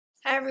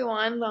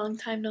everyone, long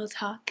time no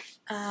talk.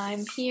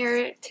 I'm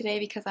here today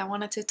because I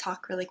wanted to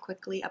talk really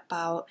quickly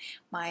about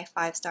my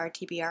 5-star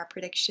TBR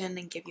prediction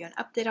and give you an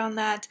update on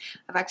that.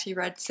 I've actually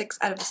read 6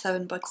 out of the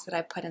 7 books that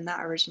I put in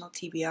that original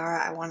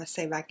TBR, I want to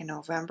say back in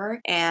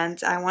November,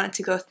 and I wanted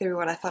to go through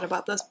what I thought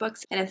about those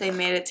books and if they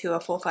made it to a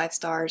full 5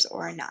 stars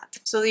or not.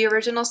 So the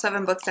original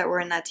 7 books that were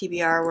in that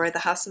TBR were The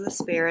House of the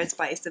Spirits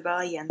by Isabel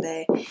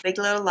Allende, Big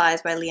Little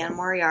Lies by Liane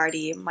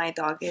Moriarty, my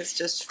dog is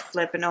just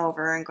flipping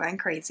over and going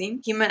crazy,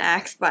 Human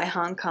Acts by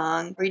Hong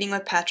Kong, Reading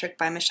with Patrick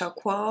by Michelle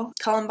Kuo,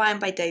 Columbine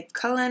by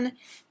Cullen,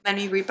 Men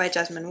We Read by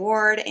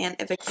Jesmyn and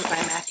Evicted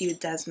by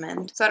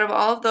Desmond. So out of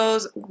all of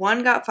those,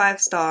 one got 5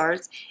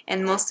 stars,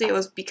 and mostly it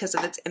was because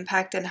of its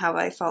impact and how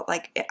I felt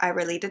like I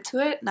related to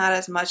it, not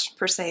as much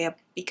per se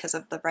because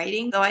of the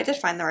writing, though I did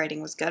find the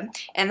writing was good.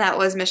 And that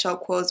was Michelle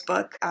Kuo's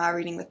book,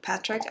 Reading with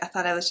Patrick. I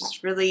thought it was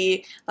just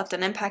really left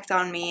an impact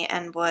on me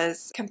and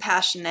was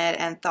compassionate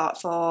and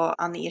thoughtful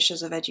on the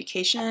issues of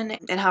education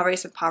and how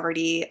race and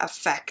poverty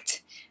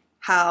affect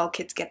how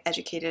kids get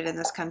educated in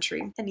this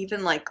country, and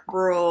even like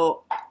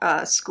rural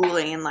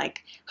schooling and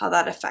like how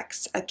that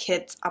affects a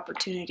kid's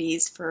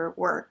opportunities for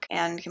work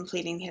and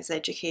completing his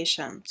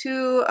education.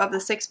 2 of the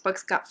 6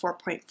 books got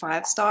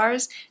 4.5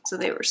 stars, so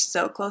they were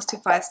so close to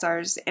 5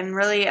 stars, and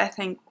really I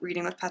think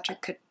Reading with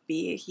Patrick could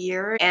be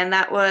here, and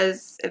that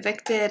was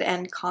Evicted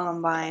and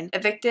Columbine.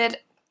 Evicted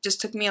just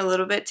took me a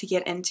little bit to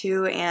get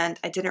into, and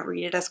I didn't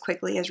read it as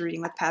quickly as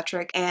Reading with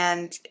Patrick,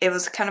 and it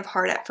was kind of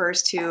hard at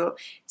first to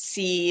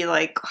see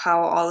like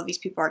how all of these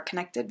people are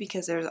connected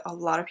because there's a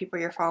lot of people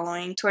you're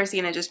following. Towards the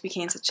end it just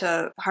became such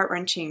a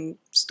heart-wrenching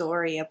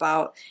story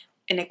about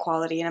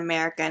inequality in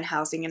America and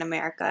housing in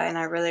America, and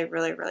I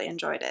really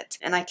enjoyed it,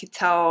 and I could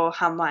tell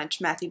how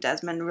much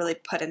Desmond really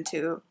put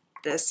into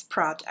this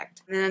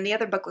project. And then the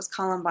other book was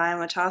Columbine,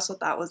 which I also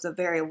thought was a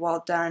very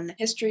well done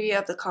history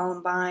of the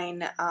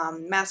Columbine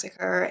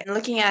massacre, and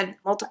looking at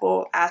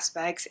multiple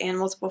aspects and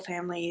multiple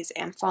families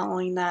and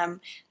following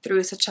them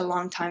through such a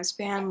long time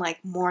span,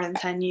 like more than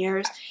 10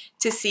 years,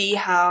 to see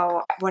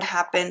how what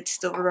happened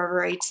still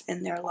reverberates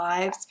in their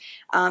lives.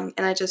 And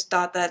I just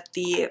thought that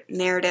the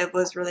narrative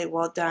was really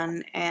well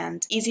done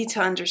and easy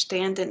to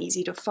understand and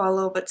easy to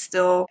follow, but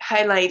still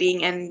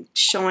highlighting and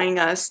showing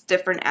us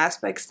different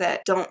aspects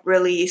that don't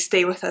really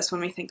stay with us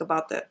when we think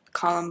about the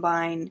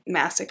Columbine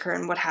massacre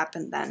and what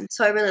happened then.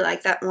 So I really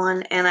like that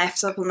one, and I've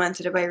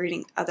supplemented it by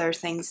reading other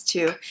things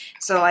too.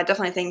 So I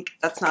definitely think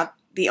that's not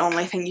the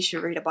only thing you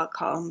should read about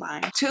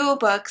Columbine. 2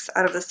 books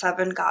out of the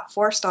 7 got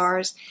 4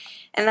 stars,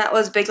 and that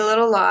was Big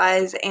Little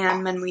Lies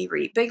and Men We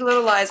Read. Big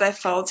Little Lies I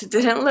felt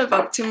didn't live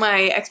up to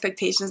my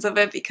expectations of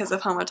it because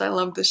of how much I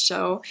love the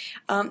show,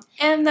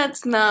 and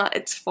that's not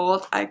its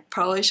fault. I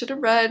probably should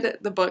have read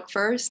the book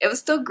first. It was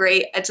still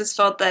great, I just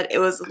felt that it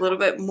was a little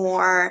bit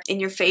more in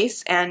your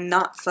face and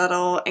not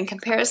subtle in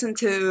comparison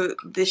to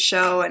the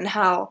show and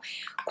how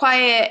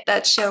quiet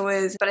that show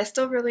is, but I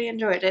still really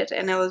enjoyed it,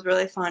 and it was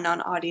really fun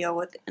on audio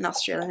with an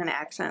Australian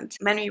accent.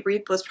 Men We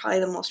Read was probably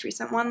the most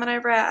recent one that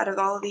I've read out of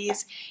all of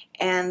these,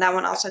 and that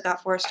one also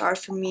got 4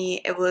 stars from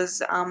me. It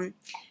was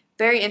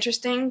very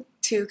interesting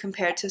to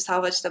compare to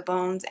Salvage the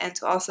Bones and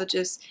to also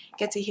just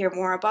get to hear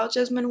more about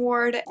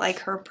Jesmyn, like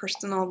her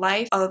personal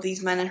life, all of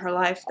these men in her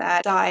life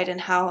that died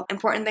and how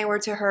important they were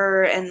to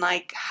her, and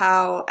like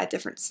how at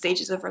different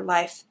stages of her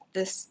life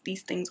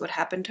these things would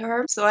happen to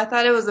her. So I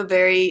thought it was a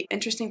very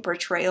interesting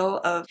portrayal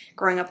of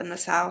growing up in the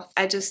South.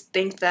 I just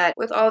think that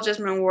with all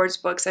Jesmyn's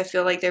books, I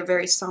feel like they're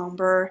very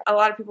somber. A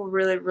lot of people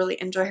really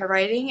enjoy her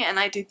writing, and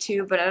I do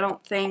too, but I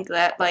don't think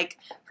that like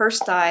her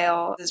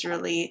style is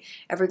really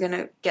ever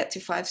gonna get to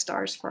 5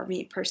 stars for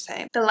me per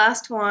se. The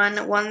last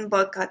one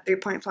book got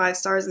 3.5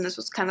 stars, and this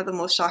was kind of the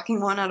most shocking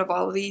one out of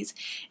all of these,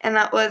 and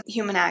that was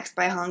Human Acts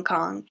by Hong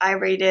Kong. I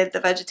rated The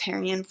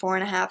Vegetarian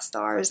 4.5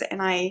 stars,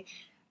 and I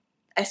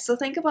still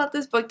think about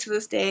this book to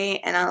this day,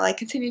 and I'll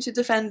continue to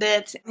defend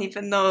it,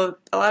 even though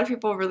a lot of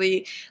people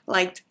really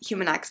liked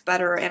Human Acts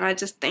better, and I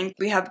just think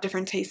we have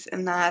different tastes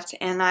in that,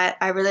 and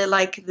I really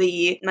like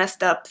the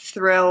messed up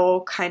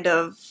thrill kind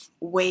of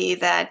way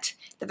that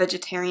The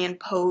Vegetarian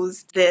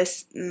posed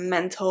this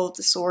mental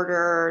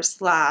disorder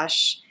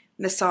slash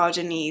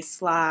misogyny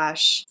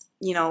slash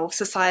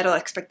societal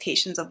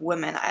expectations of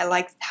women. I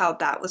liked how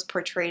that was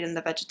portrayed in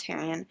The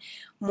Vegetarian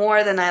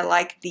more than I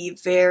liked the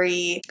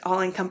very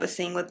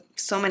all-encompassing with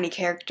so many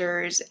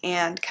characters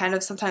and kind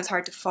of sometimes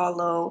hard to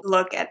follow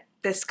look at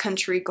this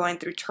country going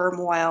through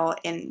turmoil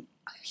in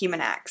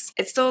Human Acts.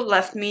 It still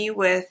left me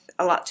with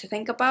a lot to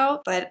think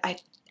about, but I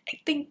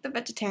think The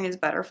Vegetarian is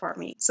better for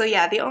me. So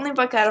yeah, the only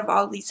book out of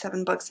all these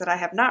 7 books that I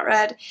have not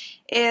read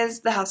is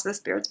The House of the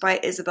Spirits by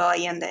Isabel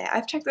Allende.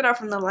 I've checked it out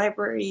from the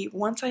library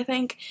once, I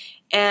think,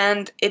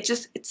 and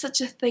it's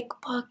such a thick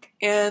book,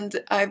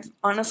 and I've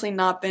honestly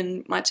not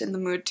been much in the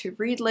mood to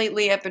read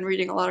lately. I've been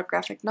reading a lot of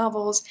graphic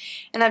novels,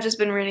 and I've just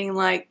been reading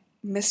like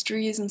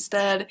mysteries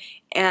instead,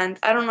 and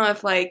I don't know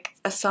if like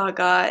a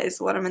saga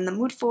is what I'm in the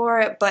mood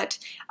for, but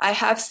I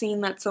have seen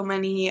that so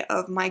many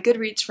of my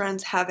Goodreads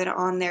friends have it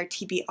on their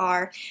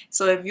TBR,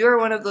 so if you're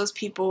one of those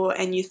people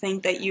and you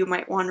think that you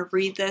might want to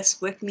read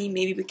this with me,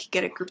 maybe we could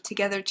get a group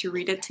together to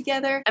read it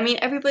together. I mean,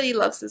 everybody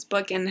loves this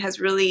book and has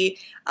really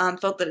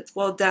felt that it's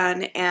well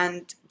done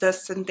and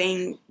does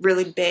something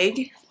really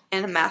big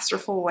in a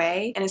masterful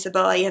way, and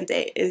Isabel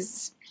Allende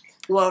is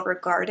well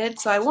regarded,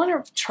 so I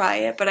want to try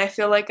it, but I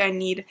feel like I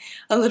need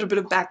a little bit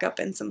of backup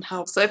and some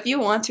help. So if you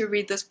want to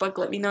read this book,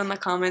 let me know in the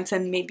comments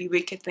and maybe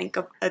we could think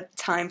of a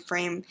time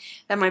frame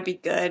that might be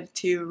good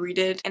to read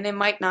it. And it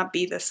might not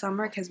be this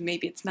summer because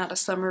maybe it's not a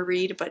summer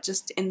read, but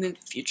just in the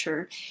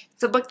future.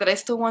 It's a book that I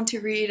still want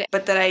to read,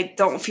 but that I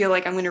don't feel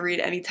like I'm going to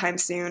read anytime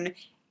soon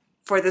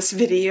for this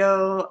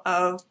video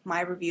of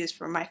my reviews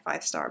for my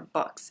 5-star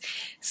books.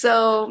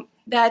 So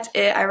that's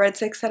it. I read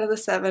 6 out of the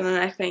 7 and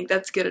I think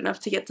that's good enough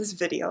to get this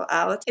video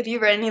out. If you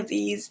read any of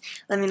these,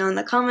 let me know in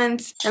the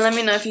comments and let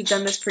me know if you've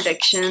done this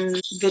prediction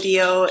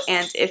video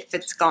and if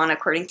it's gone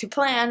according to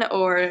plan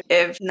or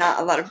if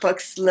not a lot of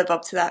books live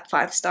up to that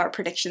 5-star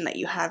prediction that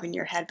you have in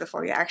your head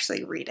before you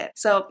actually read it.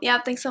 So yeah,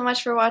 thanks so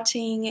much for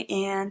watching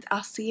and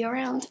I'll see you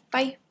around.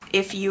 Bye!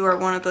 If you are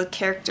one of the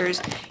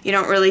characters you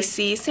don't really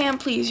see, Sam,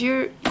 please,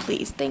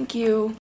 thank you.